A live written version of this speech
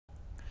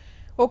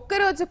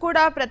ఒక్కరోజు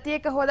కూడా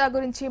ప్రత్యేక హోదా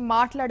గురించి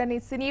మాట్లాడని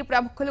సినీ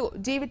ప్రముఖులు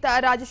జీవిత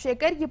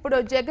రాజశేఖర్ ఇప్పుడు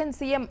జగన్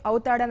సీఎం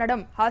అవుతాడనడం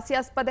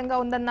హాస్యాస్పదంగా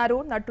ఉందన్నారు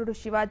నటుడు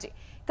శివాజీ.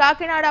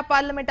 కాకినాడ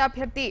పార్లమెంట్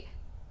అభ్యర్థి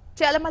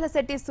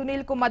చలమలశెట్టి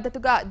సునీల్ కు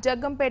మద్దతుగా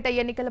జగ్గంపేట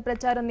ఎన్నికల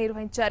ప్రచారం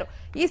నిర్వహించారు.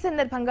 ఈ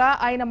సందర్భంగా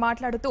ఆయన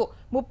మాట్లాడుతూ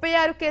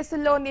 36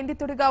 కేసుల్లో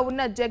నిందితుడిగా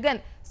ఉన్న జగన్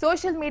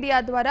సోషల్ మీడియా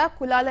ద్వారా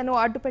కులాలను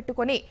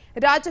అడ్డుపెట్టుకుని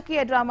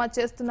రాజకీయ డ్రామా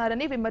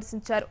చేస్తున్నారని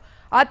విమర్శించారు.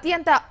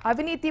 అత్యంత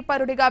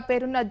అవినీతిపరుడిగా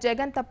పేరున్న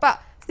జగన్ తప్ప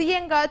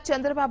సీఎంగా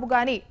చంద్రబాబు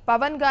గాని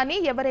పవన్ గాని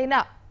ఎవరైనా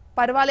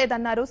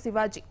పర్వాలేదన్నారు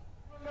శివాజీ.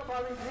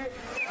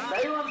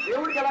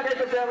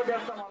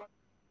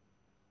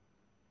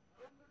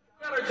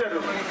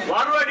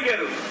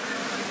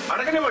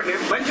 అడగనివ్వండి,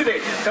 మంచిదే.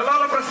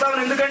 కులాల ప్రస్తావన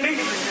ఎందుకండి?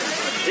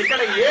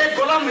 ఇక్కడ ఏ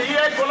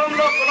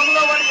కులంలో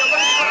వారికి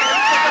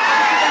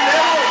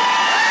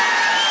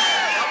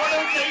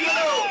ఎవరు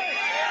చెయ్యదు.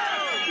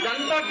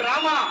 ఇదంతా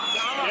డ్రామా.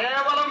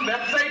 కేవలం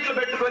వెబ్సైట్లు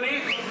పెట్టుకుని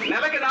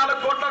నెలకి 4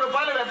 కోట్ల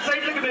రూపాయల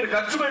వెబ్సైట్లకి మీరు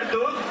ఖర్చు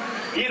పెడుతూ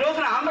ఈ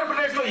రోజున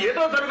ఆంధ్రప్రదేశ్ లో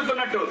ఏదో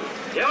జరుగుతున్నట్టు.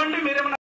 ఏమండి మీరేమన్నా